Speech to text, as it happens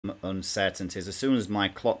Uncertainties. As soon as my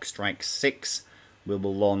clock strikes 6, we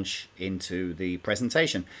will launch into the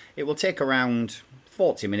presentation. It will take around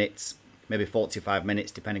 40 minutes, maybe 45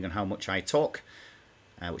 minutes, depending on how much I talk,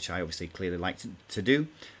 which I obviously clearly like to do.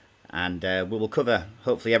 And we will cover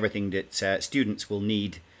hopefully everything that students will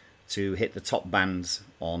need to hit the top bands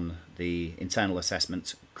on the internal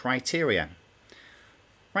assessment criteria.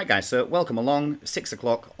 Right guys, so welcome along, 6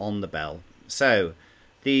 o'clock on the bell. So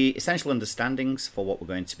the essential understandings for what we're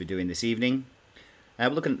going to be doing this evening. We're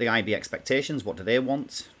looking at the IB expectations, what do they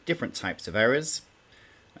want, different types of errors.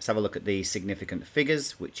 Let's have a look at the significant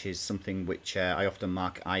figures, which is something which I often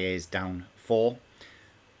mark IAs down for.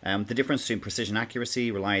 The difference between precision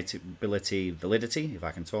accuracy, reliability, validity, if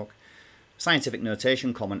I can talk. Scientific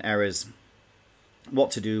notation, common errors.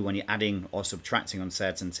 What to do when you're adding or subtracting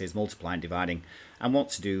uncertainties, multiplying, dividing, and what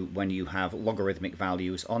to do when you have logarithmic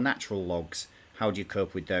values or natural logs. How do you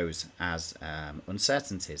cope with those as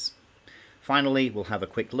uncertainties? Finally, we'll have a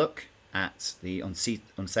quick look at the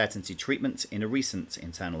uncertainty treatment in a recent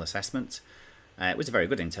internal assessment. It was a very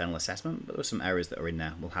good internal assessment, but there were some errors that are in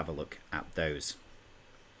there. We'll have a look at those.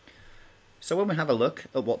 So when we have a look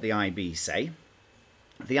at what the IB say,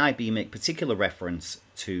 the IB make particular reference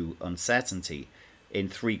to uncertainty in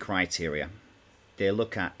 3 criteria. They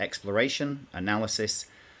look at exploration, analysis,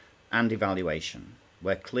 and evaluation,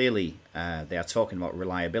 where clearly they are talking about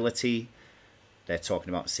reliability, they're talking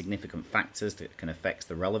about significant factors that can affect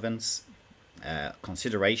the relevance,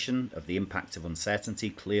 consideration of the impact of uncertainty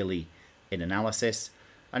clearly in analysis,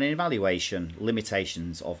 and in evaluation,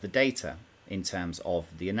 limitations of the data in terms of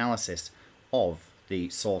the analysis of the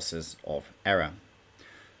sources of error.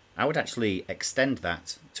 I would actually extend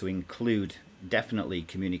that to include definitely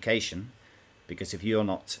communication, because if you're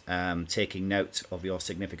not taking note of your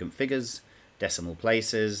significant figures, decimal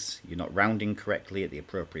places, you're not rounding correctly at the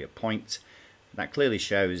appropriate point, that clearly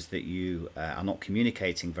shows that you are not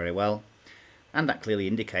communicating very well, and that clearly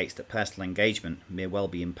indicates that personal engagement may well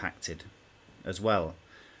be impacted as well.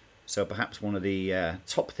 So perhaps one of the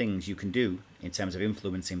top things you can do in terms of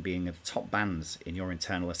influencing being at the top bands in your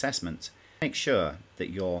internal assessment, make sure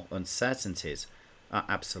that your uncertainties are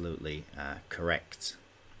absolutely correct.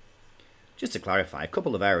 Just to clarify, a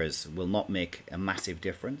couple of errors will not make a massive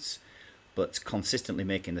difference, but consistently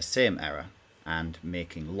making the same error and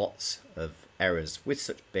making lots of errors with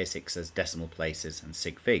such basics as decimal places and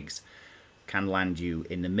sig figs can land you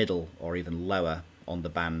in the middle or even lower on the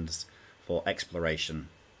bands for exploration,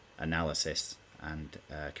 analysis, and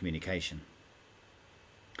communication.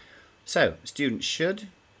 So students should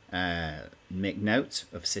make note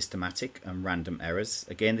of systematic and random errors.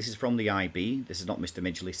 Again, this is from the IB. This is not Mr.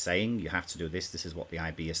 Midgley saying you have to do this. This is what the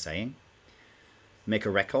IB is saying. Make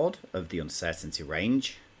a record of the uncertainty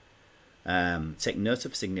range. Take note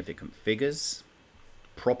of significant figures.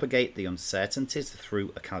 Propagate the uncertainties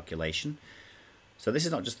through a calculation. So this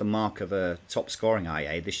is not just the mark of a top scoring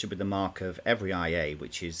IA. This should be the mark of every IA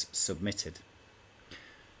which is submitted.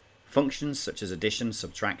 Functions such as addition,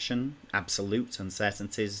 subtraction, absolute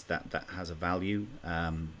uncertainties, that has a value.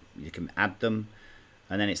 You can add them.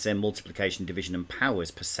 And then it's saying multiplication, division, and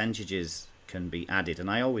powers. Percentages can be added.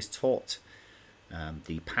 And I always taught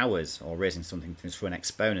the powers, or raising something through an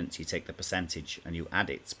exponent, you take the percentage and you add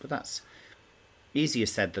it. But that's easier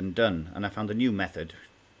said than done. And I found a new method,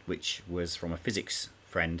 which was from a physics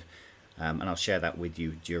friend, and I'll share that with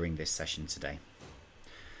you during this session today.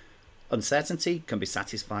 Uncertainty can be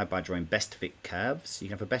satisfied by drawing best fit curves. You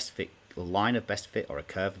can have a best fit, a line of best fit, or a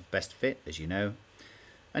curve of best fit, as you know.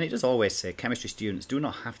 And it does always say chemistry students do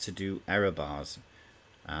not have to do error bars.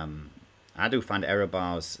 I do find error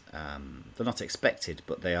bars, they're not expected,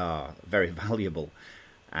 but they are very valuable.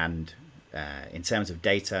 And in terms of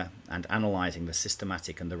data and analysing the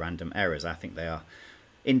systematic and the random errors, I think they are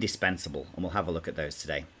indispensable, and we'll have a look at those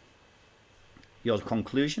today. Your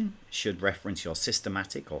conclusion should reference your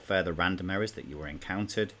systematic or further random errors that you were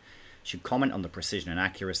encountered, should comment on the precision and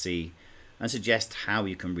accuracy, and suggest how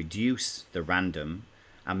you can reduce the random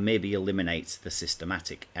and maybe eliminate the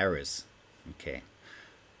systematic errors. Okay.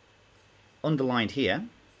 Underlined here,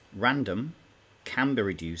 random can be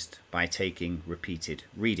reduced by taking repeated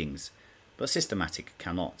readings, but systematic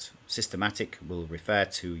cannot. Systematic will refer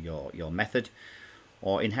to your method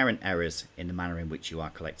or inherent errors in the manner in which you are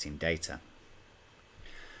collecting data.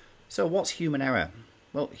 So what's human error?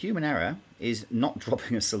 Well, human error is not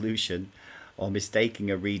dropping a solution or mistaking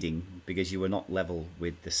a reading because you were not level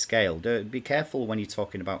with the scale. Be careful when you're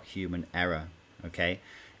talking about human error, okay?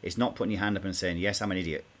 It's not putting your hand up and saying, yes, I'm an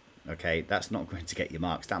idiot. Okay, that's not going to get you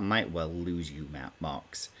marks. That might well lose you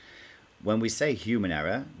marks. When we say human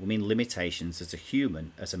error, we mean limitations as a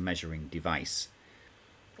human as a measuring device.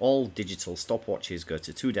 All digital stopwatches go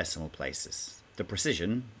to 2 decimal places. The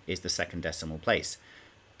precision is the 2nd decimal place.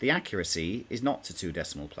 The accuracy is not to 2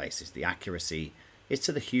 decimal places. The accuracy is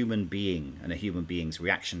to the human being and a human being's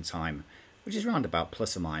reaction time, which is round about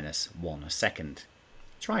plus or minus 1 second.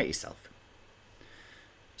 Try it yourself.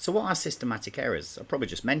 So what are systematic errors? I probably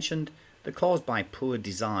just mentioned they're caused by poor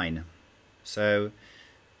design. So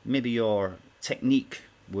maybe your technique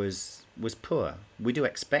was poor. We do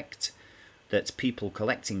expect that people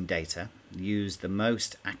collecting data use the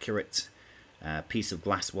most accurate piece of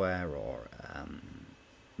glassware or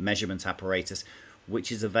measurement apparatus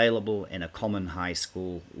which is available in a common high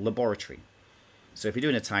school laboratory. So if you're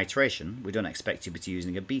doing a titration, we don't expect you to be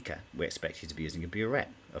using a beaker. We expect you to be using a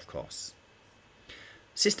burette, of course.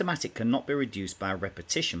 Systematic cannot be reduced by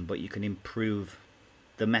repetition, but you can improve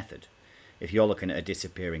the method. If you're looking at a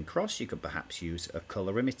disappearing cross, you could perhaps use a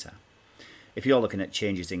colorimeter. If you're looking at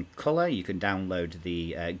changes in colour, you can download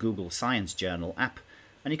the Google Science Journal app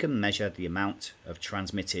and you can measure the amount of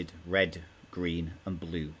transmitted red, green and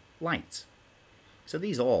blue light. So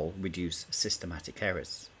these all reduce systematic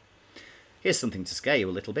errors. Here's something to scare you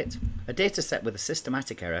a little bit. A data set with a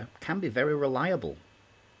systematic error can be very reliable.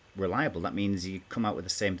 That means you come out with the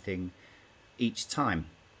same thing each time,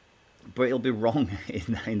 but it'll be wrong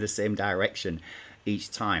in the same direction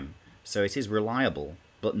each time. So it is reliable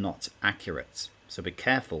but not accurate. So be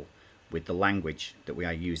careful with the language that we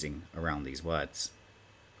are using around these words.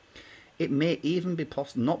 It may even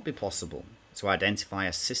not be possible to identify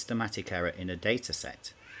a systematic error in a data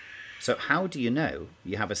set. So how do you know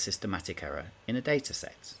you have a systematic error in a data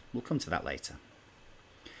set? We'll come to that later.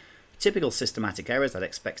 Typical systematic errors I'd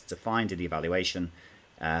expect to find in the evaluation.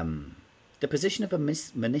 The position of a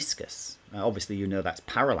meniscus. Obviously you know that's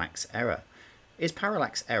parallax error. Is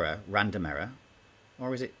parallax error random error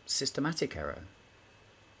or is it systematic error?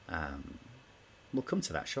 We'll come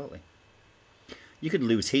to that shortly. You could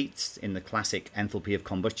lose heat in the classic enthalpy of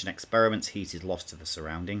combustion experiments. Heat is lost to the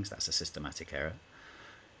surroundings. That's a systematic error.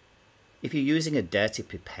 If you're using a dirty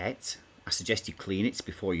pipette, I suggest you clean it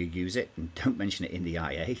before you use it and don't mention it in the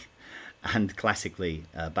IA. And classically,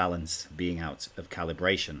 balance being out of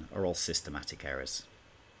calibration are all systematic errors.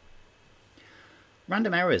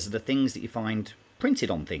 Random errors are the things that you find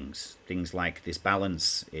printed on things. Things like this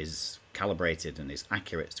balance is calibrated and is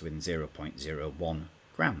accurate to within 0.01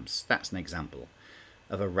 grams. That's an example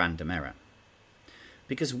of a random error.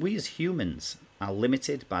 Because we as humans are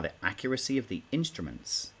limited by the accuracy of the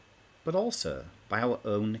instruments, but also by our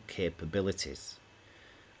own capabilities.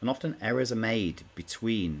 And often errors are made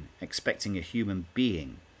between expecting a human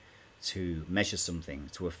being to measure something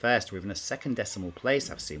to a first or even a 2nd decimal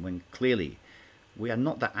place I've seen, when clearly we are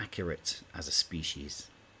not that accurate as a species.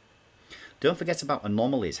 Don't forget about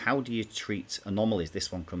anomalies. How do you treat anomalies?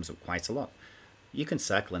 This one comes up quite a lot. You can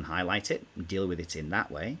circle and highlight it, deal with it in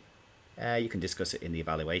that way. You can discuss it in the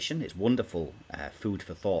evaluation. It's wonderful food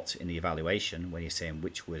for thought in the evaluation when you're saying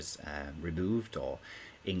which was removed or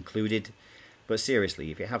included. But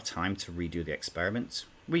seriously, if you have time to redo the experiment,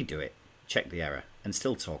 redo it, check the error, and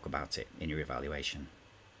still talk about it in your evaluation.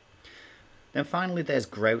 Then finally, there's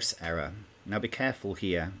gross error. Now be careful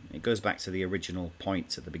here. It goes back to the original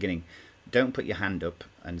point at the beginning. Don't put your hand up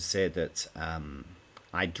and say that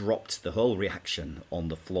I dropped the whole reaction on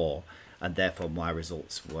the floor and therefore my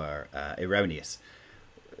results were erroneous.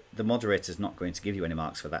 The moderator is not going to give you any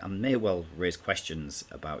marks for that and may well raise questions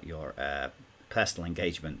about your personal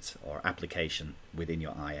engagement or application within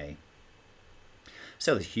your IA.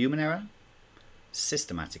 So there's human error,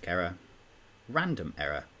 systematic error, random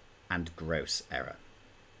error, and gross error.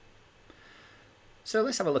 So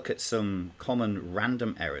let's have a look at some common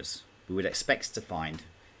random errors we would expect to find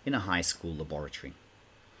in a high school laboratory.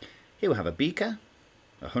 Here we have a beaker,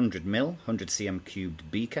 a 100 ml, 100 cm cubed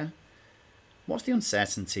beaker. What's the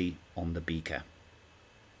uncertainty on the beaker?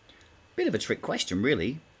 Bit of a trick question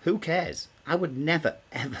really. Who cares? I would never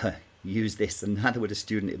ever use this, and neither would a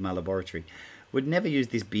student in my laboratory. Would never use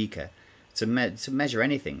this beaker to measure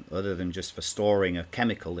anything other than just for storing a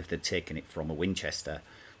chemical if they'd taken it from a Winchester,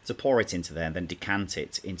 to pour it into there and then decant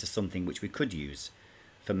it into something which we could use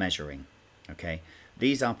for measuring. Okay,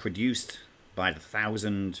 these are produced by the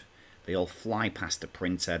thousand. They all fly past a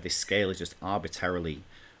printer. This scale is just arbitrarily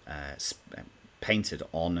painted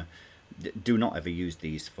on. Do not ever use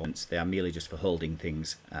these fonts. They are merely just for holding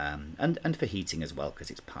things and for heating as well, because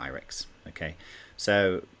it's Pyrex. Okay,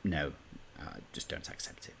 so no, just don't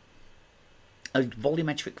accept it. A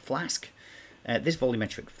volumetric flask. This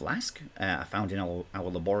volumetric flask I found in our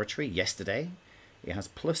laboratory yesterday. It has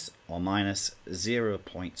plus or minus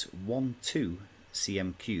 0.12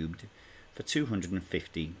 cm cubed for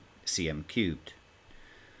 250 cm cubed.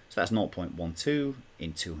 So that's 0.12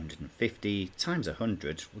 in 250 times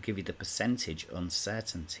 100 will give you the percentage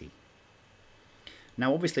uncertainty.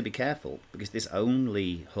 Now obviously be careful, because this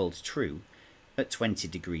only holds true at 20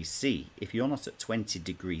 degrees C. If you're not at 20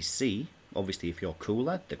 degrees C, obviously if you're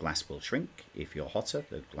cooler, the glass will shrink. If you're hotter,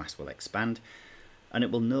 the glass will expand, and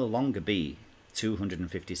it will no longer be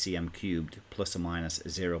 250 cm cubed plus or minus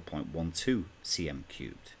 0.12 cm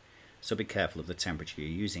cubed. So be careful of the temperature you're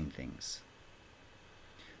using things.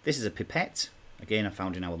 This is a pipette, again I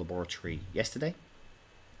found in our laboratory yesterday.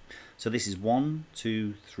 So this is 1,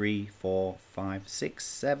 2, 3, 4, 5, 6,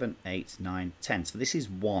 7, 8, 9, 10. So this is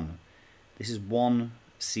 1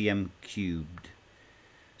 cm cubed.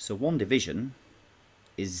 So 1 division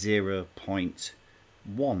is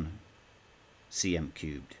 0.1 cm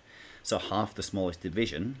cubed. So half the smallest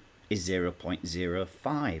division is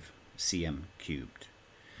 0.05 cm cubed.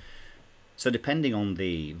 So depending on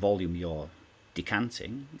the volume you're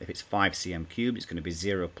decanting, if it's 5 cm cubed, it's going to be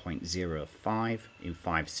 0.05 in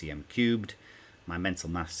 5 cm cubed. My mental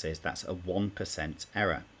math says that's a 1%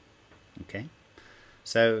 error. Okay,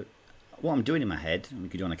 so what I'm doing in my head, and we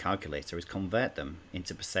could do on a calculator, is convert them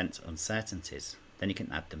into percent uncertainties. Then you can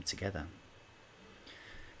add them together.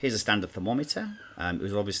 Here's a standard thermometer. It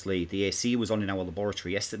was obviously, the AC was on in our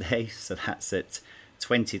laboratory yesterday, so that's at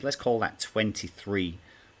 20, let's call that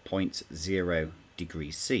 23.0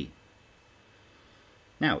 degrees C.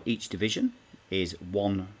 Now each division is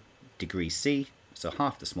 1 degree C, so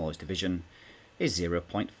half the smallest division is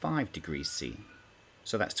 0.5 degrees C.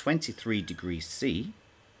 So that's 23 degrees C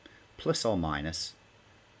plus or minus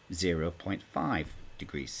 0.5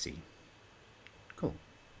 degrees C. Cool.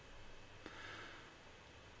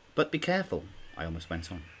 But be careful, I almost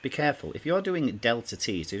went on. Be careful, if you're doing delta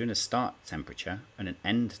T, so you're doing a start temperature and an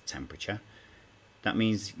end temperature, that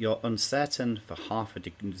means you're uncertain for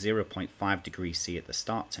 0.5 degrees C at the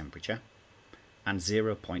start temperature and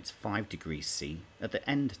 0.5 degrees C at the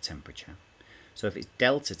end temperature. So if it's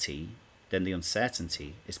delta T, then the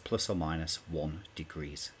uncertainty is plus or minus 1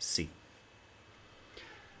 degrees C.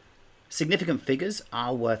 Significant figures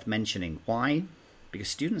are worth mentioning. Why? Because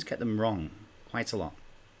students get them wrong quite a lot.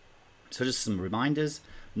 So just some reminders: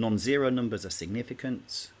 non-zero numbers are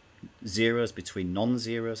significant. Zeros between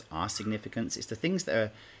non-zeros are significant. It's the things that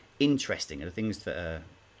are interesting and the things that are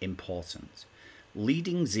important.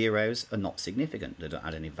 Leading zeros are not significant. They don't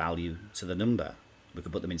add any value to the number. We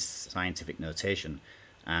could put them in scientific notation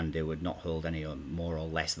and they would not hold any more or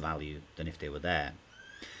less value than if they were there.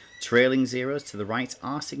 Trailing zeros to the right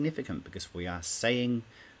are significant because we are saying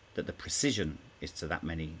that the precision is to that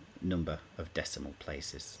many number of decimal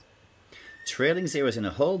places. Trailing zeros in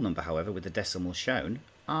a whole number, however, with the decimal shown,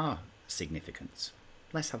 are significant.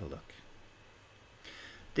 Let's have a look.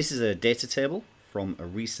 This is a data table from a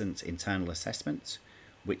recent internal assessment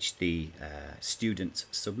which the student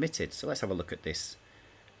submitted. So let's have a look at this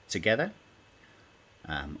together.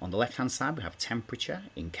 On the left hand side we have temperature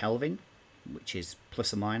in Kelvin, which is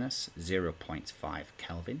plus or minus 0.5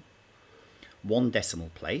 Kelvin. 1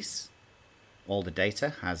 decimal place. All the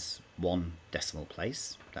data has 1 decimal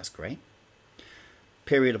place. That's great.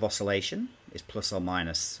 Period of oscillation is plus or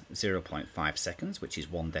minus 0.5 seconds, which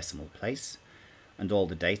is 1 decimal place, and all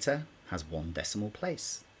the data has 1 decimal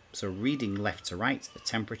place. So reading left to right, the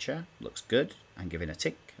temperature looks good. I'm giving a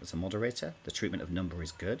tick as a moderator. The treatment of number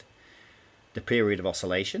is good. The period of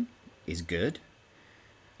oscillation is good.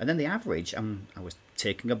 And then the average, I was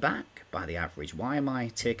taken aback by the average. Why am I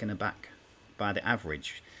taken aback by the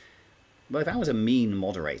average? Well, if I was a mean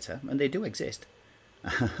moderator, and they do exist,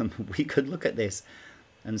 we could look at this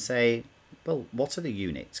and say, well, what are the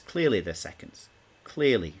units? Clearly they're seconds.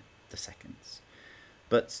 Clearly the seconds.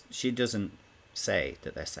 But she doesn't say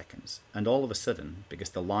that they're seconds. And all of a sudden,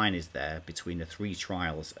 because the line is there between the 3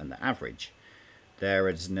 trials and the average, there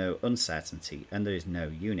is no uncertainty and there is no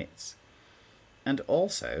units. And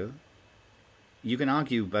also, you can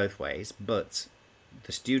argue both ways, but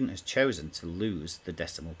the student has chosen to lose the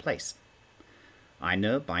decimal place. I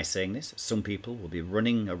know by saying this, some people will be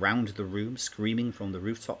running around the room screaming from the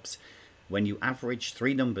rooftops. When you average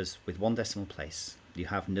 3 numbers with 1 decimal place, you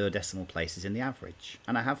have no decimal places in the average.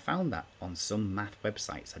 And I have found that on some math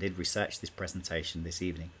websites. I did research this presentation this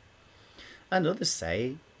evening. And others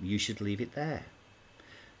say you should leave it there.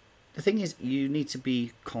 The thing is, you need to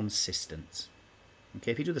be consistent.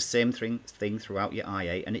 Okay, if you do the same thing throughout your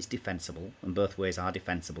IA and it's defensible, and both ways are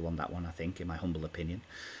defensible on that one, I think, in my humble opinion,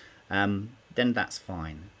 then that's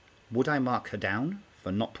fine. Would I mark her down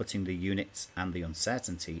for not putting the units and the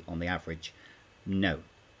uncertainty on the average? No,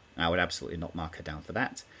 I would absolutely not mark her down for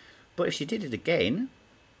that. But if she did it again,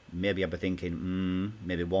 maybe I'd be thinking,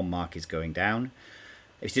 maybe 1 mark is going down.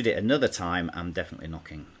 If you did it another time, I'm definitely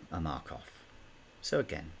knocking a mark off. So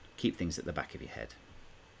again, keep things at the back of your head.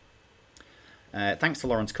 Thanks to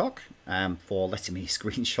Lawrence Koch for letting me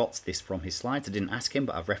screenshot this from his slides. I didn't ask him,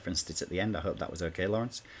 but I've referenced it at the end. I hope that was okay,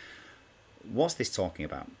 Lawrence. What's this talking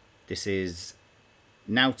about? This is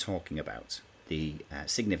now talking about the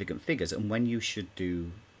significant figures and when you should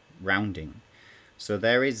do rounding. So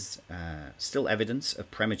there is still evidence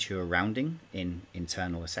of premature rounding in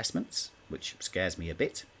internal assessments, which scares me a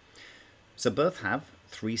bit. So both have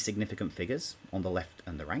 3 significant figures on the left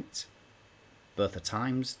and the right. Both are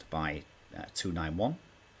times by 291.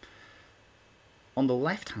 On the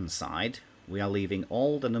left hand side, we are leaving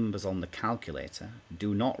all the numbers on the calculator.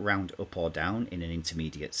 Do not round up or down in an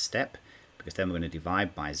intermediate step, because then we're going to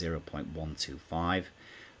divide by 0.125.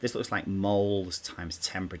 This looks like moles times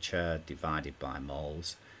temperature divided by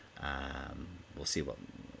moles. We'll see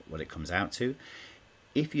what it comes out to.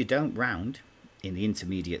 If you don't round in the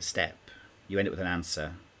intermediate step, you end up with an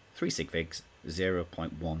answer 3 sig figs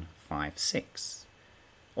 0.156.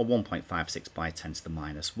 Or 1.56 by 10 to the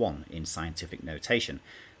minus 1 in scientific notation,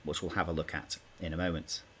 which we'll have a look at in a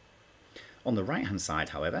moment. On the right hand side,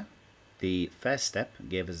 however, the first step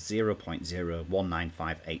gave us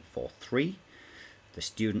 0.0195843. The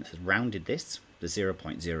student has rounded this to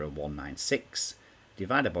 0.0196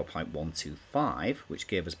 divided by 0.125, which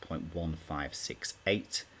gave us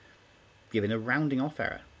 0.1568, giving a rounding off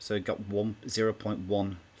error. So it got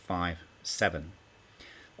 0.157.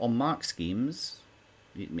 On mark schemes,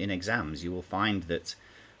 in exams, you will find that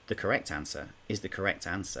the correct answer is the correct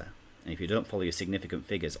answer. And if you don't follow your significant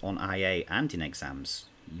figures on IA and in exams,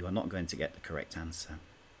 you are not going to get the correct answer.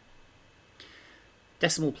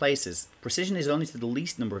 Decimal places. Precision is only to the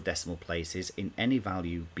least number of decimal places in any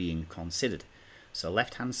value being considered. So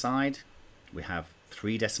left hand side, we have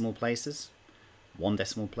 3 decimal places, 1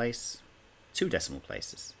 decimal place, 2 decimal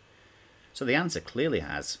places. So the answer clearly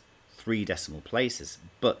has 3 decimal places,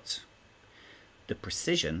 but the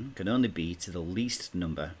precision can only be to the least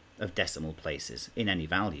number of decimal places in any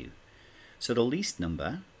value. So the least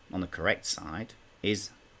number on the correct side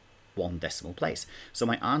is 1 decimal place. So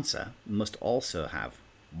my answer must also have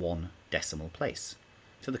 1 decimal place.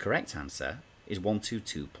 So the correct answer is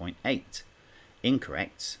 122.8.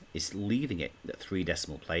 Incorrect is leaving it at 3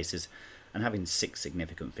 decimal places and having 6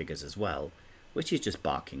 significant figures as well, which is just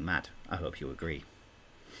barking mad. I hope you agree.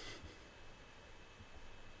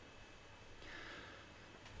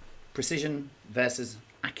 Precision versus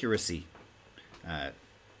accuracy.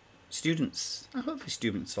 Students, hopefully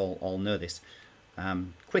students all know this.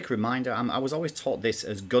 Quick reminder, I was always taught this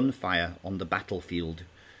as gunfire on the battlefield,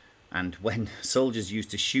 and when soldiers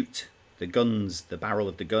used to shoot the guns, the barrel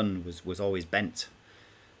of the gun was always bent,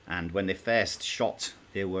 and when they first shot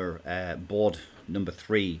they were board number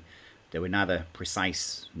 3. They were neither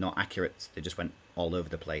precise nor accurate, they just went all over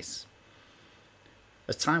the place.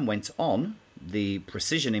 As time went on, the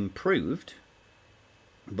precision improved,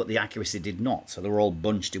 but the accuracy did not, so they were all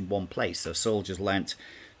bunched in one place. So soldiers learnt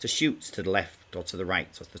to shoot to the left or to the right,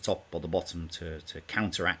 or to the top or the bottom, to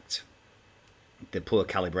counteract the poor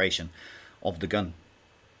calibration of the gun.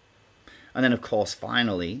 And then of course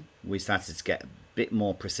finally we started to get a bit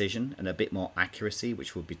more precision and a bit more accuracy,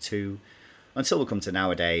 which would be 2, until we come to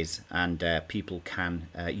nowadays, and people can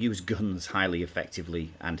use guns highly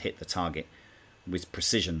effectively and hit the target with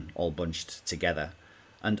precision all bunched together,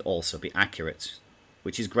 and also be accurate,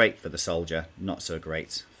 which is great for the soldier, not so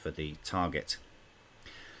great for the target.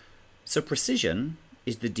 So precision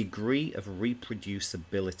is the degree of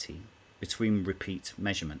reproducibility between repeat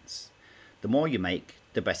measurements. The more you make,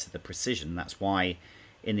 the better the precision. That's why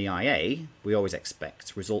in the IA we always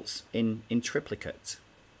expect results in triplicate.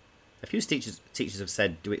 A few teachers have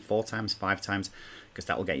said do it 4 times, 5 times, because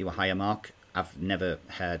that will get you a higher mark. I've never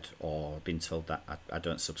heard or been told that. I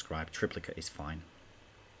don't subscribe. Triplicate is fine.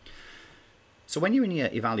 So when you're in your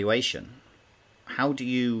evaluation, how do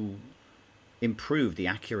you improve the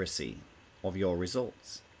accuracy of your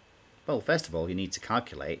results? Well, first of all, you need to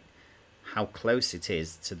calculate how close it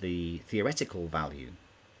is to the theoretical value.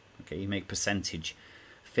 Okay, you make percentage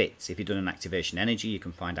fits. If you've done an activation energy, you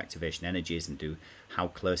can find activation energies and do how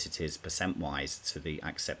close it is percent-wise to the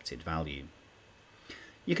accepted value.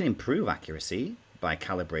 You can improve accuracy by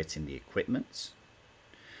calibrating the equipment,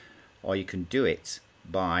 or you can do it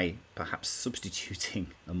by perhaps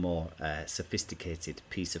substituting a more sophisticated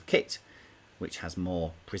piece of kit which has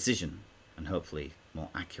more precision and hopefully more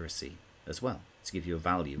accuracy as well, to give you a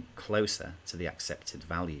value closer to the accepted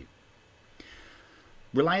value.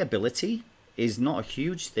 Reliability is not a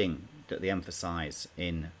huge thing that they emphasize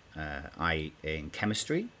in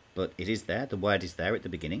chemistry, but it is there. The word is there at the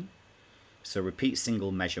beginning. So repeat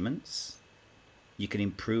single measurements. You can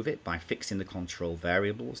improve it by fixing the control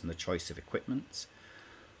variables and the choice of equipment.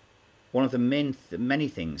 One of the many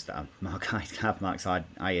things that have marked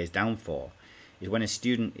IAs down for is when a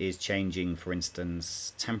student is changing, for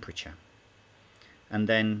instance, temperature. And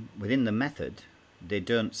then within the method, they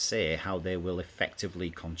don't say how they will effectively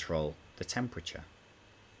control the temperature.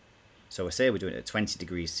 So say we're doing it at 20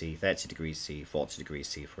 degrees C, 30 degrees C, 40 degrees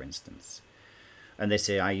C, for instance. And they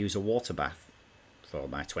say I use a water bath for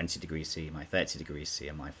my 20 degrees C, my 30 degrees C,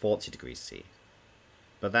 and my 40 degrees C.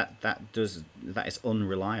 But that is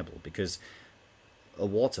unreliable, because a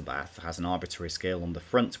water bath has an arbitrary scale on the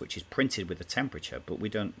front which is printed with the temperature, but we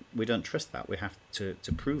don't trust that. We have to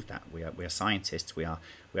prove that. We are scientists. We are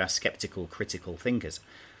skeptical, critical thinkers.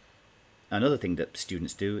 Another thing that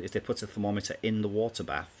students do is they put a thermometer in the water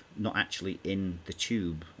bath, not actually in the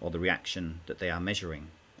tube or the reaction that they are measuring.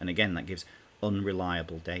 And again, that gives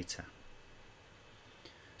unreliable data.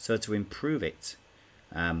 So to improve it,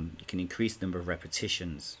 you can increase the number of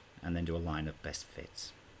repetitions and then do a line of best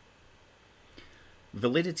fits.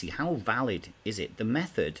 Validity, how valid is it? The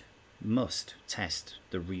method must test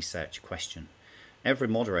the research question. Every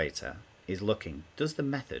moderator is looking, does the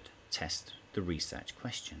method test the research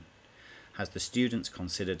question? Has the students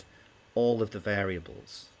considered all of the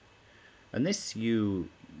variables? And this you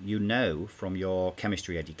know from your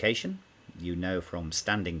chemistry education, you know from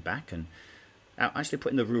standing back and actually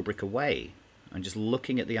putting the rubric away and just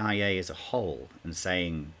looking at the IA as a whole and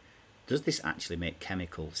saying, does this actually make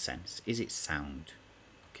chemical sense? Is it sound?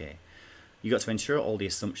 Okay. You've got to ensure all the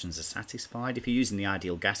assumptions are satisfied. If you're using the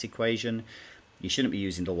ideal gas equation, you shouldn't be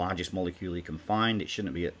using the largest molecule you can find. It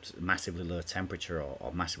shouldn't be at massively low temperature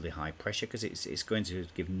or massively high pressure, because it's going to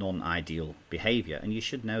give non-ideal behavior, and you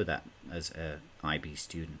should know that as an IB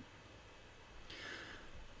student.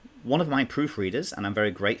 One of my proofreaders, and I'm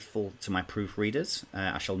very grateful to my proofreaders,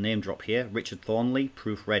 I shall name drop here, Richard Thornley,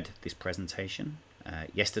 proofread this presentation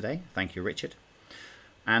yesterday. Thank you, Richard.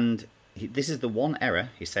 And this is the one error,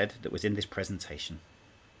 he said, that was in this presentation.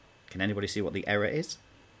 Can anybody see what the error is?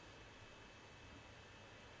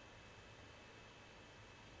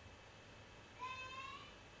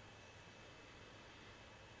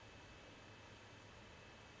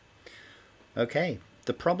 Okay,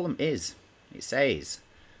 the problem is, it says,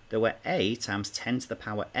 that where a times 10 to the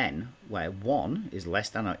power n, where 1 is less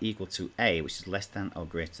than or equal to a, which is less than or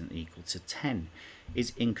greater than or equal to 10,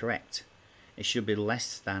 is incorrect. It should be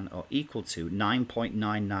less than or equal to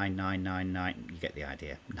 9.99999, you get the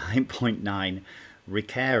idea, 9.9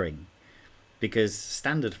 recurring, because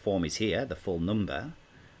standard form is here, the full number,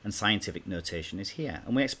 and scientific notation is here.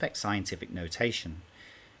 And we expect scientific notation.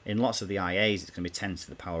 In lots of the IAs, it's going to be 10 to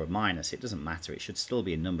the power of minus. It doesn't matter. It should still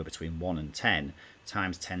be a number between 1 and 10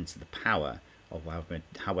 times 10 to the power of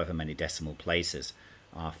however many decimal places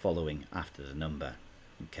are following after the number.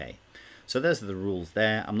 Okay, so those are the rules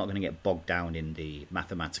there. I'm not going to get bogged down in the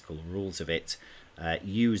mathematical rules of it.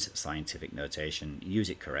 Use scientific notation, use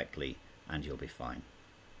it correctly, and you'll be fine.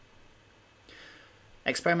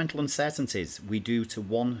 Experimental uncertainties we do to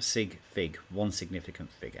one sig fig, one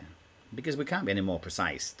significant figure, because we can't be any more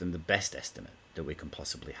precise than the best estimate that we can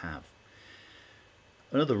possibly have.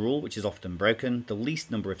 Another rule which is often broken, the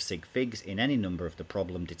least number of sig figs in any number of the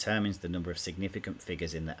problem determines the number of significant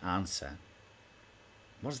figures in the answer.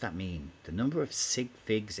 What does that mean? The number of sig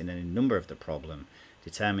figs in any number of the problem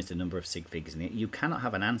determines the number of sig figs in it. You cannot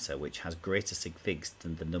have an answer which has greater sig figs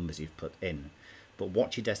than the numbers you've put in. But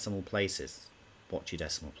watch your decimal places. Watch your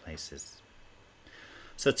decimal places.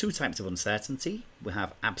 So two types of uncertainty. We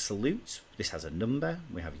have absolute, this has a number.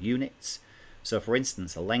 We have units. So for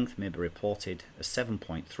instance, a length may be reported as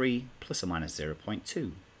 7.3 plus or minus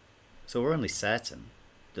 0.2. So we're only certain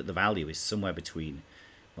that the value is somewhere between,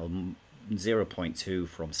 well, 0.2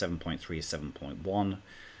 from 7.3 is 7.1,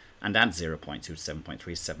 and add 0.2 to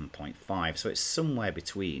 7.3 is 7.5. So it's somewhere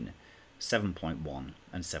between 7.1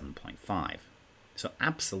 and 7.5. So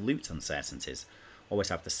absolute uncertainties always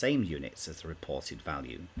have the same units as the reported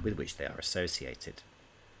value with which they are associated.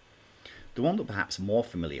 The one that perhaps more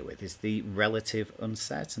familiar with is the relative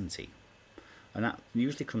uncertainty, and that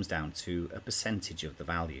usually comes down to a percentage of the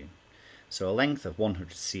value. So a length of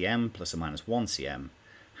 100 cm plus or minus 1 cm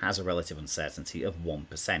has a relative uncertainty of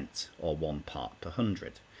 1%, or 1 part per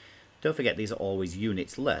 100. Don't forget these are always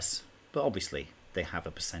units less, but obviously they have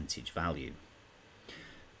a percentage value.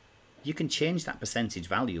 You can change that percentage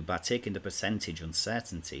value by taking the percentage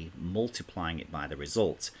uncertainty, multiplying it by the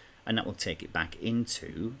result, and that will take it back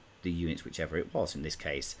into the units whichever it was. In this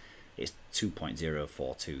case, it's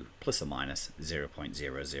 2.042 plus or minus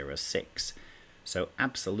 0.006. So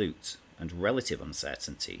absolute and relative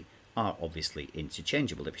uncertainty are obviously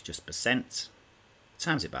interchangeable. If it's just percent,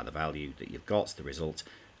 times it by the value that you've got, the result,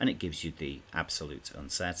 and it gives you the absolute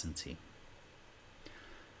uncertainty.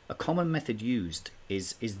 A common method used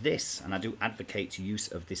is this, and I do advocate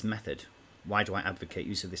use of this method. Why do I advocate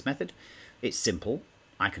use of this method? It's simple,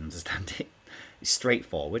 I can understand it, it's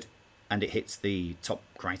straightforward, and it hits the top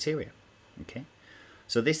criteria. Okay,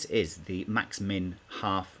 so this is the max-min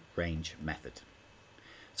half range method.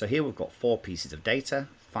 So here we've got 4 pieces of data,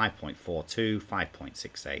 5.42,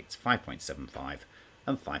 5.68, 5.75,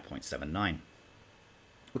 and 5.79.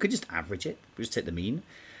 We could just average it, we just take the mean,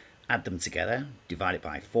 add them together, divide it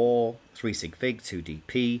by 4, 3 sig fig, 2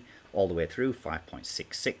 dp, all the way through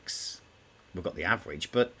 5.66. We've got the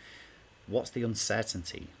average, but what's the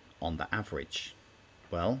uncertainty on the average?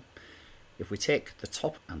 Well, if we take the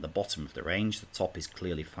top and the bottom of the range, the top is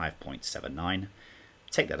clearly 5.79,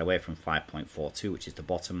 take that away from 5.42, which is the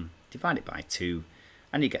bottom, divide it by 2,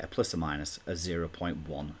 and you get a plus or minus of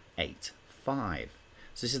 0.185.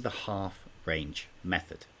 So this is the half range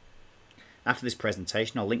method. After this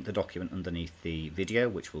presentation, I'll link the document underneath the video,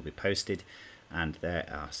 which will be posted, and there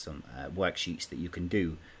are some worksheets that you can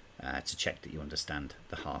do to check that you understand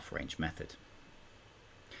the half range method.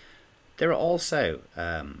 There are also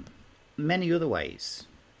many other ways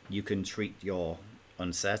you can treat your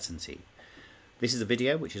uncertainty. This is a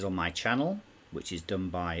video which is on my channel, which is done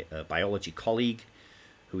by a biology colleague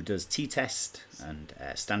who does t-test and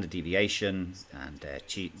standard deviation and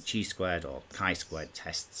chi-squared or chi-squared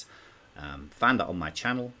tests. Found that on my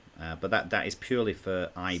channel, but that is purely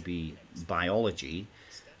for IB biology,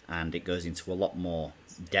 and it goes into a lot more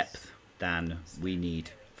depth than we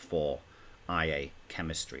need for IA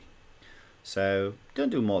chemistry. So don't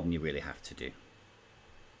do more than you really have to do.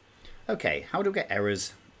 Okay, how do we get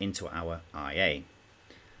errors into our IA?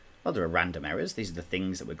 Well, there are random errors. These are the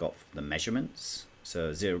things that we got from the measurements.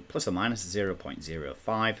 So 0 plus or minus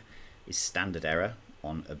 0.05 is standard error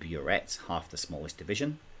on a burette, half the smallest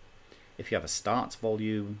division. If you have a start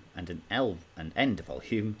volume and an end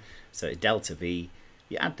volume, so delta V,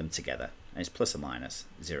 you add them together and it's plus or minus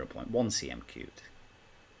 0.1 cm cubed.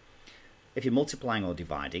 If you're multiplying or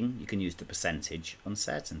dividing, you can use the percentage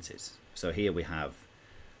uncertainties. So here we have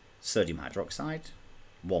sodium hydroxide,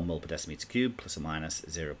 1 mol per decimeter cubed, plus or minus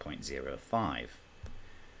 0.05.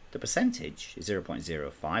 The percentage is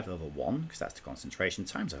 0.05 over 1, because that's the concentration,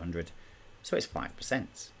 times 100, so it's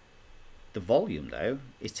 5%. The volume, though,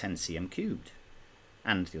 is 10 cm cubed,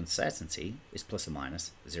 and the uncertainty is plus or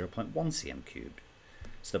minus 0.1 cm cubed.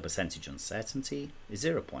 So the percentage uncertainty is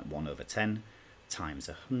 0.1 over 10 times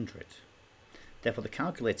 100. Therefore, the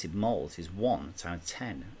calculated moles is 1 times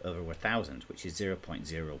 10 over 1000, which is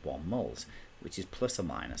 0.01 moles, which is plus or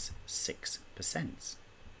minus 6%.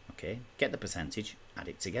 Okay, get the percentage, add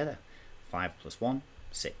it together. 5 plus 1,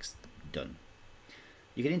 6, done.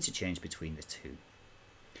 You can interchange between the two.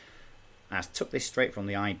 I took this straight from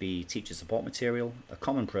the IB teacher support material. A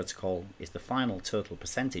common protocol is the final total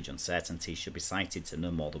percentage uncertainty should be cited to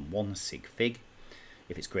no more than 1 sig fig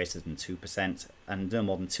if it's greater than 2%, and no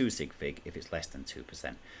more than 2 sig fig if it's less than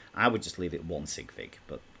 2%. I would just leave it 1 sig fig,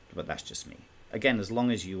 but that's just me. Again, as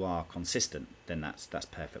long as you are consistent, then that's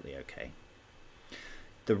perfectly okay.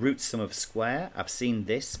 The root sum of square, I've seen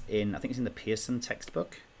this in, I think it's in the Pearson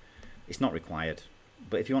textbook. It's not required,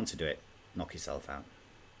 but if you want to do it, knock yourself out.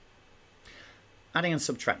 Adding and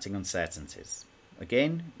subtracting uncertainties.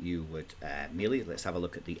 Again, you would merely, let's have a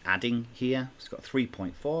look at the adding here. It's got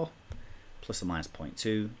 3.4 plus or minus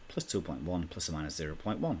 0.2 plus 2.1 plus or minus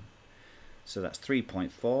 0.1. So that's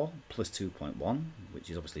 3.4 plus 2.1, which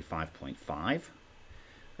is obviously 5.5.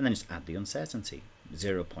 And then just add the uncertainty.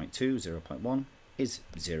 0.2, 0.1 is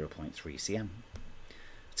 0.3 cm.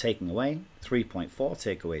 Taking away 3.4,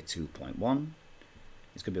 take away 2.1,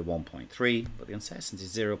 it's going to be 1.3, but the uncertainty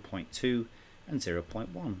is 0.2 and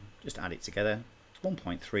 0.1. Just add it together,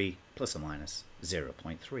 1.3 plus or minus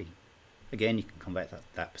 0.3. Again, you can convert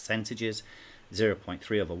that percentages.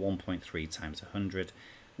 0.3 over 1.3 times 100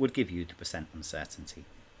 would give you the percent uncertainty.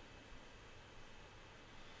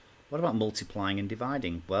 What about multiplying and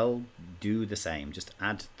dividing? Well, do the same. Just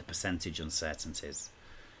add the percentage uncertainties.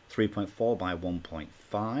 3.4 by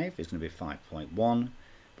 1.5 is going to be 5.1,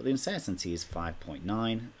 but the uncertainty is 5.9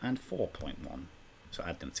 and 4.1. So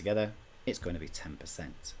add them together, it's going to be 10%.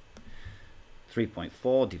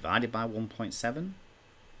 3.4 divided by 1.7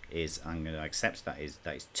 is, I'm going to accept that is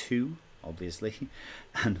 2, obviously,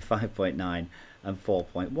 and 5.9 and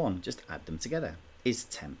 4.1, just add them together, is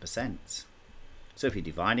 10%. So if you're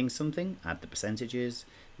dividing something, add the percentages,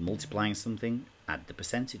 multiplying something, add the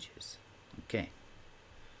percentages. Okay.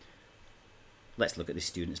 Let's look at the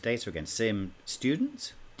student's data again. Same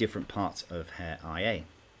student, different parts of her IA.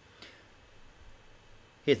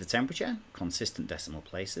 Here's the temperature, consistent decimal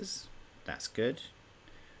places. That's good.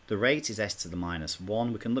 The rate is s to the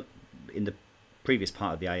 -1. We can look in the previous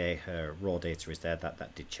part of the IA, her raw data is there.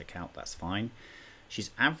 That did check out, that's fine. She's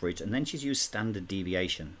averaged, and then she's used standard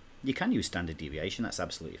deviation. You can use standard deviation, that's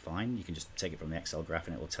absolutely fine. You can just take it from the Excel graph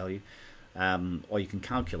and it will tell you. Or you can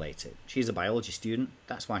calculate it. She's a biology student,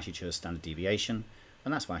 that's why she chose standard deviation,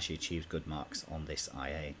 and that's why she achieved good marks on this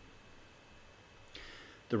IA.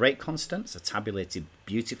 The rate constants are tabulated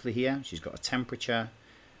beautifully here. She's got a temperature,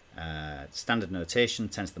 standard notation,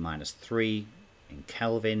 10 to the -3 in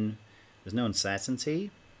Kelvin. There's no uncertainty.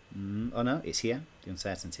 Oh no, it's here. The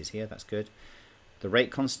uncertainty is here, that's good. The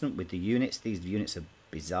rate constant with the units, these units are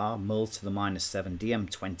bizarre. Moles to the -7,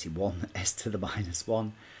 dm21, s to the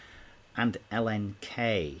 -1, and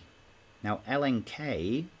lnk. Now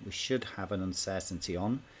lnk, we should have an uncertainty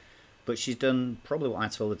on, but she's done probably what I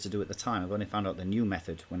told her to do at the time. I've only found out the new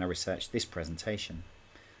method when I researched this presentation.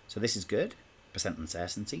 So this is good. Percent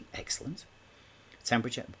uncertainty, excellent.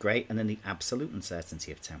 Temperature, great. And then the absolute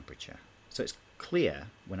uncertainty of temperature. So it's clear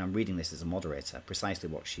when I'm reading this as a moderator precisely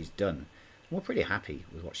what she's done. And we're pretty happy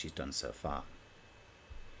with what she's done so far.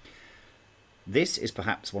 This is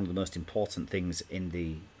perhaps one of the most important things in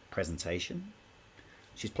the presentation.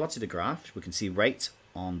 She's plotted a graph. We can see rate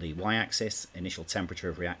on the y-axis, initial temperature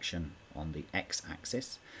of reaction on the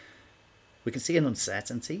x-axis. We can see an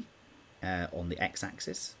uncertainty on the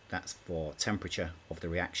x-axis. That's for temperature of the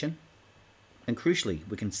reaction. And crucially,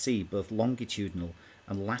 we can see both longitudinal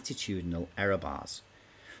and latitudinal error bars.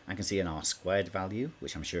 I can see an r² value,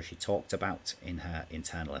 which I'm sure she talked about in her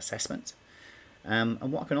internal assessment.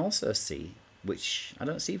 And what I can also see, which I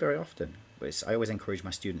don't see very often, but I always encourage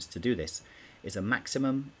my students to do this, is a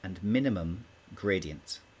maximum and minimum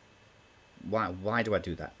gradient. Why do I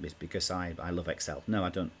do that? It's because I love Excel. No, I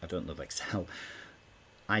don't love Excel.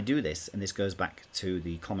 I do this, and this goes back to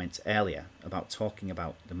the comment earlier about talking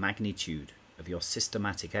about the magnitude of your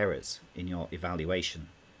systematic errors in your evaluation.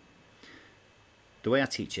 The way I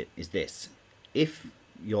teach it is this: if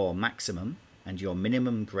your maximum and your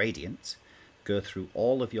minimum gradient go through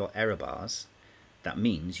all of your error bars, that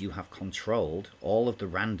means you have controlled all of the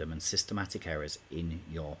random and systematic errors in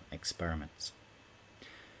your experiments.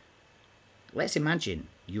 Let's imagine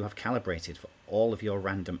you have calibrated for all of your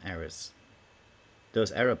random errors.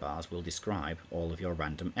 Those error bars will describe all of your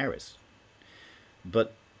random errors.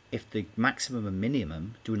 But if the maximum and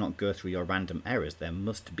minimum do not go through your random errors, there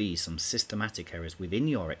must be some systematic errors within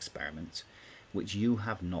your experiment which you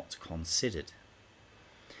have not considered.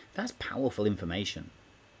 That's powerful information.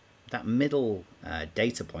 That middle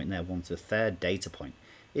data point there, 1 to the 3rd data point,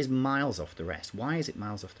 is miles off the rest. Why is it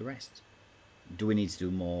miles off the rest? Do we need to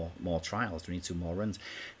do more trials? Do we need to do more runs?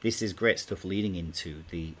 This is great stuff leading into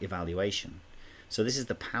the evaluation. So this is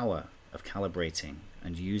the power of calibrating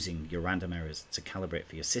and using your random errors to calibrate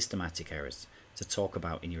for your systematic errors to talk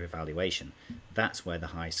about in your evaluation. That's where the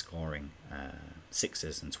high scoring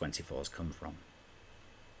 6s and 24s come from.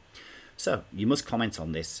 So you must comment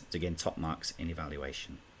on this to gain top marks in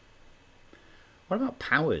evaluation. What about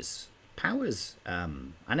powers? Powers,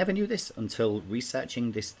 I never knew this until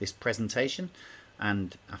researching this presentation,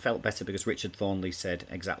 and I felt better because Richard Thornley said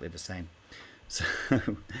exactly the same. So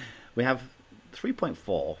we have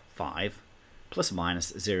 3.45 plus or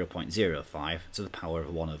minus 0.05 to the power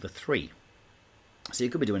of 1 over 3. So you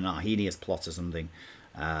could be doing an Arrhenius plot or something,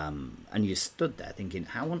 and you stood there thinking,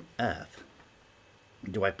 how on earth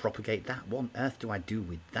do I propagate that? What on earth do I do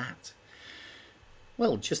with that?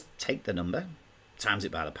 Well, just take the number, times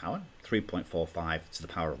it by the power. 3.45 to the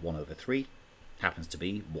power of 1 over 3 happens to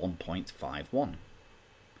be 1.51.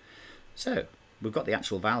 So we've got the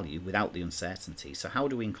actual value without the uncertainty. So how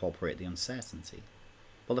do we incorporate the uncertainty?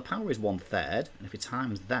 Well, the power is 1/3, and if we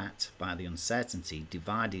times that by the uncertainty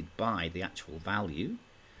divided by the actual value,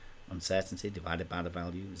 uncertainty divided by the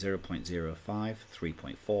value, 0.05,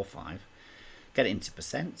 3.45, get it into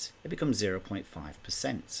percent, it becomes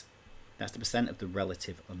 0.5%. That's the percent of the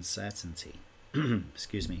relative uncertainty.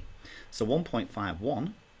 Excuse me. So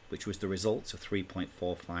 1.51, which was the result of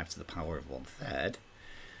 3.45 to the power of 1/3,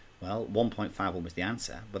 well, 1.51 was the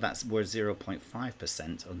answer, but we're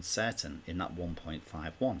 0.5% uncertain in that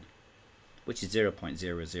 1.51, which is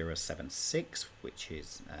 0.0076, which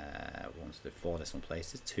is 1 to the 4 decimal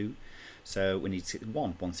places, 2. So we need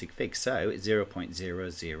 1 sig fig. So it's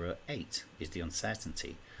 0.008 is the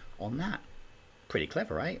uncertainty on that. Pretty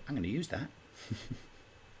clever, right? I'm going to use that.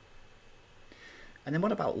 And then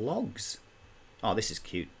what about logs? Oh, this is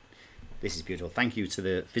cute. This is beautiful. Thank you to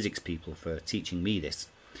the physics people for teaching me this.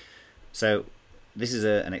 So This is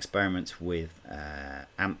an experiment with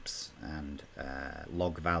amps and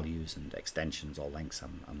log values and extensions or lengths.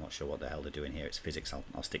 I'm not sure what the hell they're doing here. It's physics.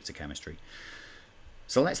 I'll stick to chemistry.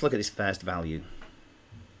 So let's look at this first value.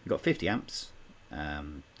 We've got 50 amps.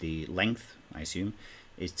 The length, I assume,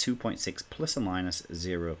 is 2.6 plus or minus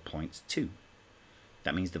 0.2.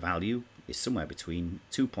 That means the value is somewhere between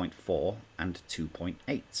 2.4 and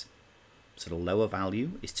 2.8. So the lower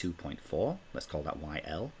value is 2.4. Let's call that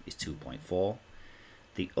YL is 2.4.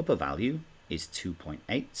 The upper value is 2.8.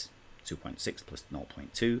 2.6 plus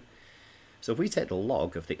 0.2. So if we take the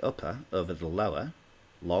log of the upper over the lower,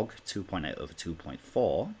 log 2.8 over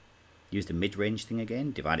 2.4, use the mid-range thing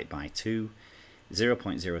again, divide it by 2,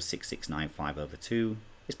 0.06695 over 2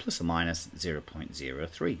 is plus or minus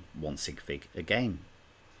 0.03, 1 sig fig again.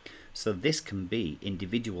 So this can be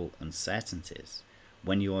individual uncertainties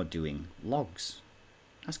when you're doing logs.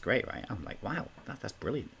 That's great, right? I'm like, wow, that's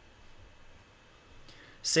brilliant.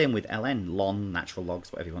 Same with ln, ln, natural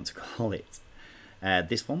logs, whatever you want to call it.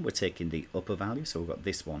 This one, we're taking the upper value, so we've got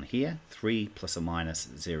this one here, 3 plus or minus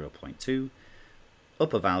 0.2.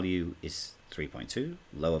 Upper value is 3.2,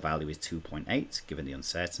 lower value is 2.8, given the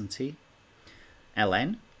uncertainty.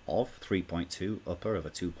 ln of 3.2 upper over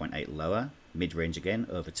 2.8 lower, mid-range again,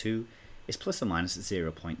 over 2, is plus or minus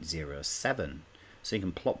 0.07. So you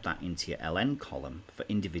can plop that into your ln column for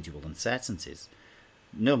individual uncertainties.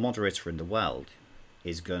 No moderator in the world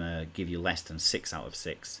is going to give you less than 6 out of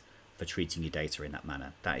 6 for treating your data in that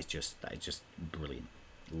manner. That is just brilliant.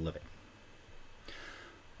 Love it.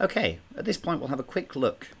 Okay, at this point we'll have a quick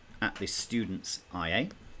look at this student's IA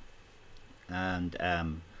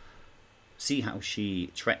and see how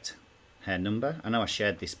she treat her number. I know I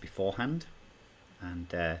shared this beforehand,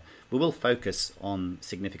 and we will focus on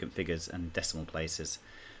significant figures and decimal places.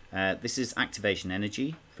 This is activation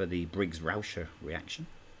energy for the Briggs-Rauscher reaction.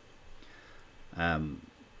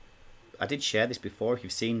 I did share this before. If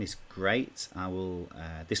you've seen this, great. I will.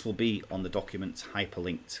 This will be on the document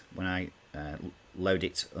hyperlinked when I load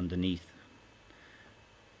it underneath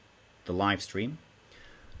the live stream.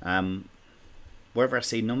 Wherever I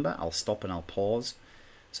see number, I'll stop and I'll pause.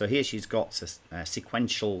 So here she's got a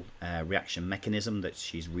sequential reaction mechanism that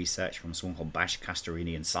she's researched from someone called Bash,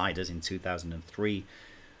 Castorini and Siders in 2003,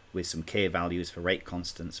 with some K values for rate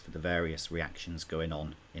constants for the various reactions going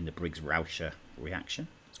on in the Briggs-Rauscher reaction.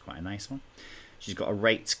 It's quite a nice one. She's got a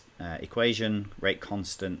rate equation, rate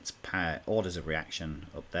constant, orders of reaction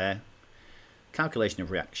up there. Calculation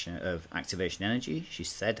of reaction of activation energy. She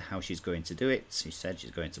said how she's going to do it. She said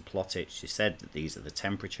she's going to plot it. She said that these are the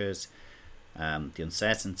temperatures. The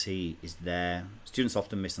uncertainty is there. Students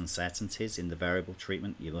often miss uncertainties in the variable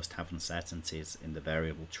treatment. You must have uncertainties in the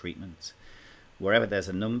variable treatment. Wherever there's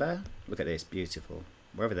a number, look at this, beautiful.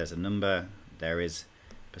 Wherever there's a number, there is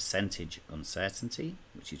percentage uncertainty,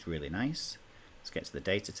 which is really nice. Let's get to the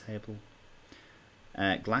data table.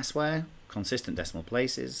 Glassware, consistent decimal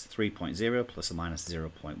places, 3.0 plus or minus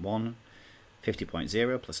 0.1,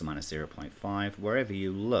 50.0 plus or minus 0.5. Wherever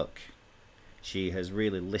you look, she has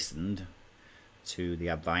really listened to the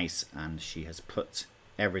advice and she has put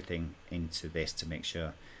everything into this to make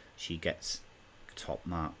sure she gets top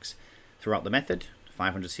marks. Throughout the method,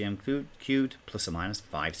 500 cm cubed plus or minus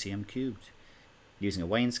 5 cm cubed. Using a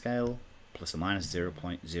weighing scale, plus or minus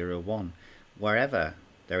 0.01. Wherever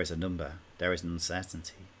there is a number, there is an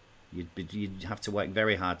uncertainty. You'd have to work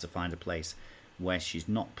very hard to find a place where she's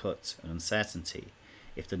not put an uncertainty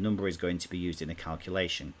if the number is going to be used in a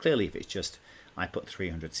calculation. Clearly, if it's just, I put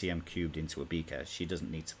 300 cm cubed into a beaker, she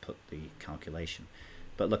doesn't need to put the calculation.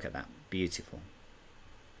 But look at that, beautiful.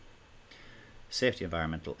 Safety,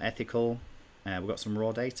 environmental, ethical. We've got some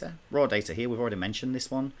raw data. Raw data here, we've already mentioned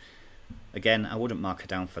this one. Again, I wouldn't mark her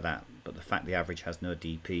down for that, but the fact the average has no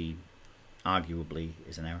DP arguably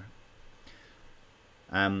is an error.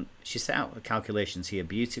 She set out her calculations here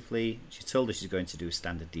beautifully. She told us she's going to do a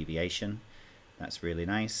standard deviation. That's really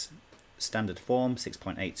nice. Standard form,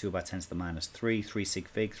 6.82 by 10 to the minus 3, 3 sig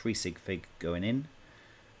fig going in.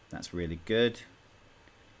 That's really good.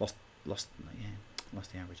 Lost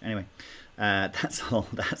the average. Anyway, that's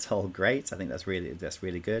all great. I think that's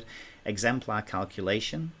really good. Exemplar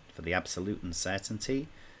calculation for the absolute uncertainty.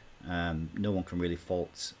 No one can really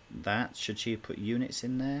fault that. Should she have put units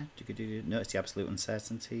in there? Notice the absolute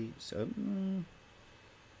uncertainty. So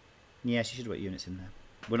yeah, she should have put units in there.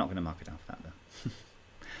 We're not going to mark it down for that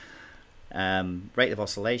though. Rate of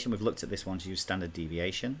oscillation. We've looked at this one to use standard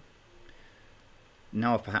deviation.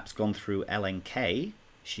 Now I've perhaps gone through LNK.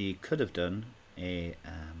 She could have done a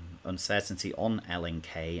uncertainty on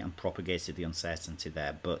LNK and propagated the uncertainty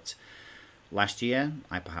there, but last year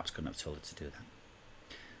I perhaps couldn't have told her to do that.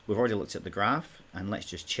 We've already looked at the graph, and let's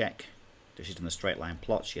just check that she's done a straight line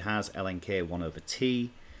plot. She has lnk 1 over t.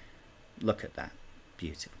 Look at that.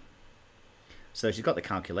 Beautiful. So she's got the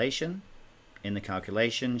calculation. In the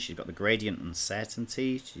calculation, she's got the gradient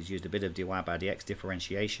uncertainty. She's used a bit of dy by dx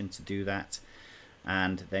differentiation to do that.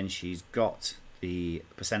 And then she's got the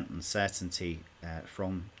percent uncertainty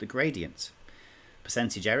from the gradient.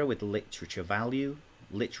 Percentage error with the literature value.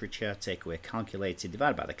 Literature, take away calculated,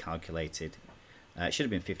 divided by the calculated. It should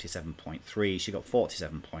have been 57.3. She got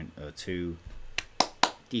 47.02.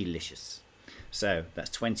 Delicious. So that's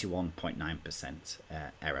 21.9%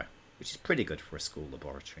 error, which is pretty good for a school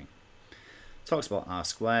laboratory. Talks about R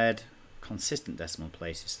squared, consistent decimal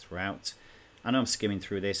places throughout. I know I'm skimming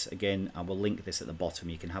through this. Again, I will link this at the bottom.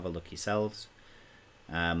 You can have a look yourselves.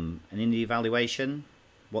 And in the evaluation,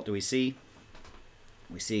 what do we see?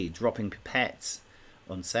 We see dropping pipettes,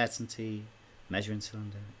 uncertainty, measuring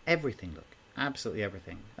cylinder, everything, look, absolutely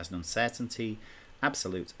everything. As an uncertainty,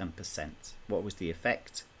 absolute and percent. What was the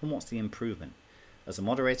effect and what's the improvement? As a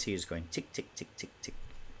moderator, you're just going tick, tick, tick, tick, tick.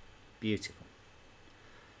 Beautiful.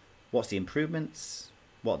 What's the improvements?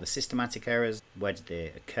 What are the systematic errors? Where did they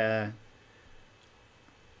occur?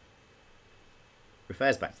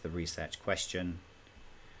 Refers back to the research question.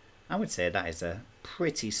 I would say that is a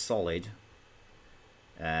pretty solid.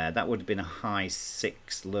 That would have been a high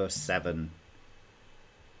 6, low 7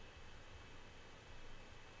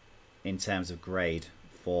 in terms of grade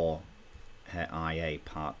for her IA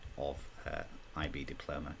part of her IB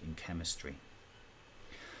diploma in chemistry.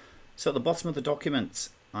 So at the bottom of the document,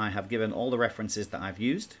 I have given all the references that I've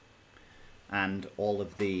used and all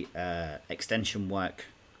of the extension work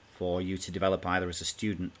for you to develop either as a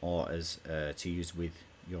student or as to use with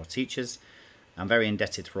your teachers. I'm very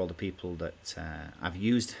indebted for all the people that I've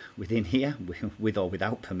used within here, with or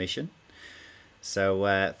without permission.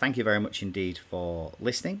 So thank you very much indeed for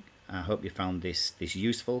listening. I hope you found this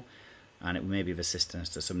useful, and it may be of assistance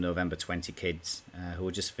to some November 20 kids who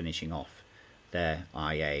are just finishing off their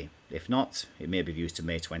IA. If not, it may be of use to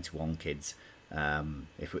May 21 kids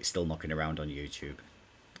if it's still knocking around on YouTube.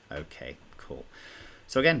 Okay, cool.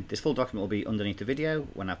 So again, this full document will be underneath the video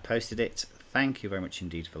when I've posted it. Thank you very much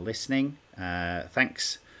indeed for listening.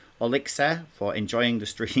 Thanks, Olixa, for enjoying the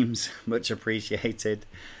streams. Much appreciated.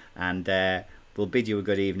 And we'll bid you a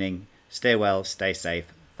good evening. Stay well, stay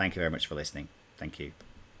safe. Thank you very much for listening. Thank you.